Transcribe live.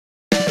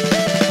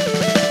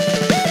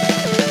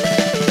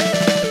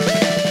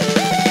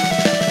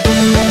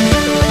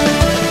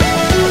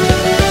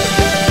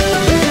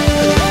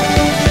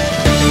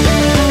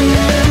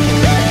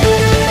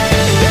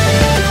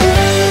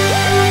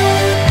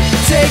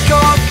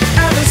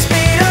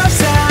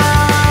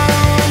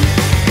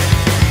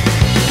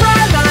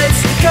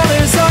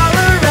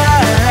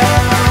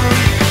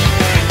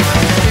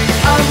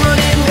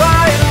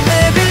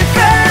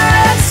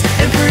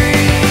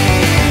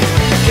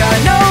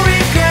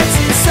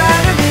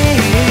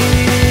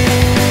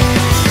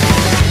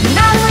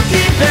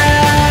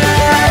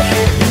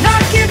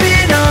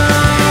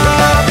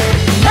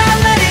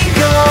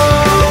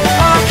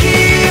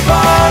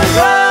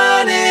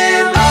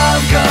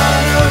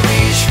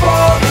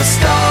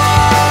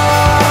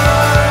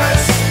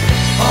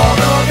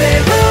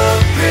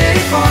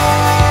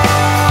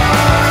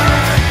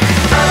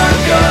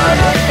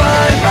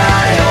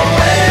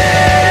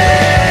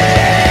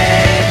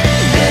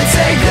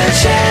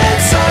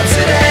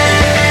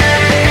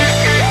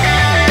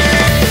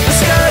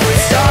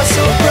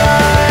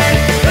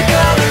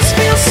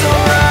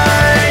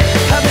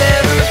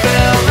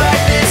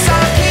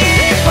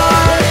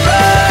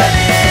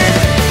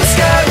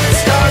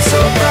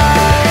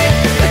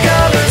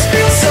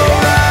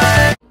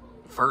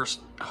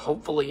first,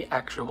 hopefully,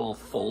 actual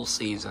full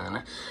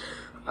season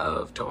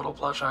of Total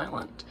Plush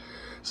Island.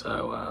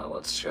 So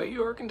let's show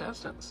you our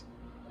contestants.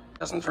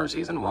 Contestants from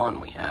Season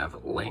 1, we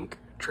have Link,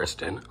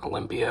 Tristan,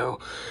 Olympio,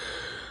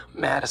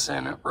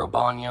 Madison,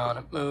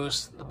 Robonyan,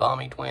 Moose, the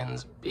Bommy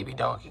Twins, Baby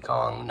Donkey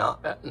Kong,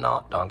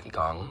 not Donkey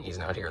Kong, he's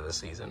not here this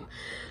season,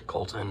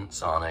 Colton,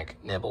 Sonic,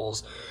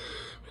 Nibbles,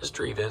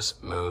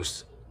 Misdreavus,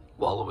 Moose,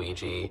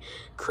 Waluigi,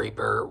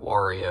 Creeper,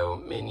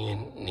 Wario,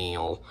 Minion,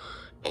 Neil,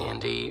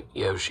 Andy,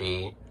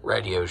 Yoshi,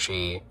 Red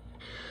Yoshi,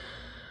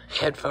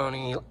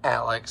 Headphony,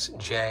 Alex,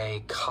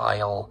 Jay,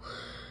 Kyle,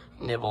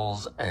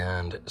 Nibbles,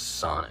 and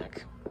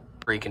Sonic.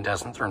 3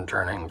 contestants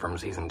returning from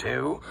Season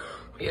 2.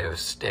 We have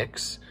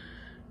Styx,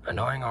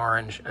 Annoying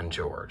Orange, and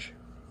George.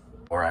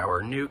 For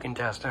our new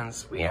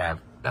contestants, we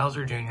have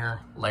Bowser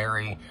Jr.,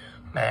 Larry,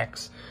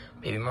 Max,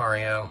 Baby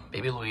Mario,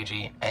 Baby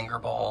Luigi, Anger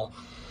Ball,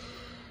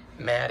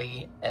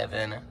 Maddie,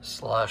 Evan,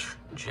 Slush,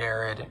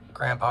 Jared,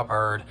 Grandpa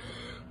Bird,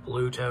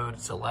 Blue Toad,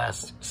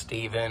 Celeste,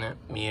 Steven,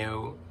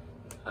 Mew,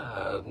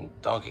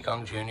 Donkey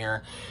Kong Jr.,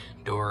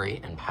 Dory,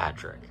 and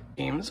Patrick.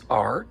 Teams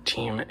are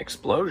Team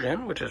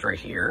Explosion, which is right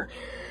here,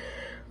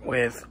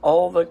 with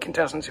all the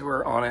contestants who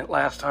were on it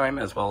last time,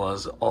 as well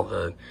as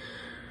all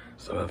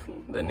some of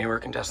the newer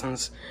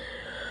contestants.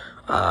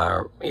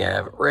 We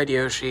have Red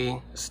Yoshi,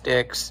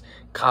 Styx,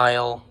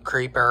 Kyle,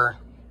 Creeper,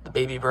 the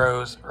Baby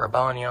Bros,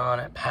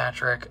 Rabonyan,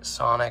 Patrick,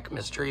 Sonic,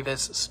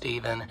 Misdreavus,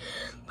 Steven,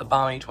 the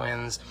Bommy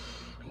Twins,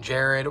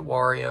 Jared,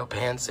 Wario,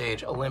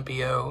 Pansage,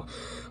 Olympio,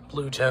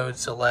 Blue Toad,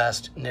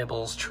 Celeste,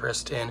 Nibbles,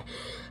 Tristan,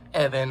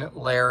 Evan,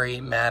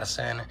 Larry,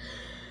 Madison,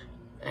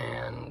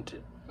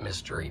 and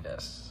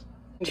Misdreavus.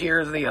 And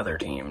here's the other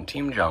team,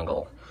 Team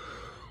Jungle.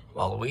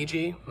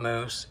 Waluigi,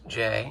 Moose,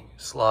 Jay,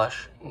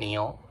 Slush,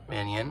 Neil,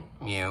 Minion,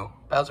 Mew,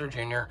 Bowser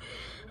Jr.,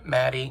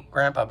 Maddie,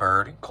 Grandpa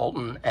Bird,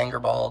 Colton,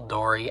 Angerball,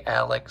 Dory,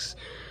 Alex,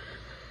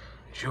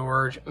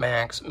 George,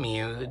 Max,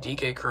 Mew, the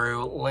DK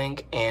Crew,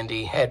 Link,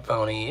 Andy,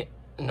 Headphony,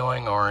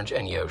 Annoying Orange,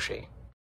 and Yoshi.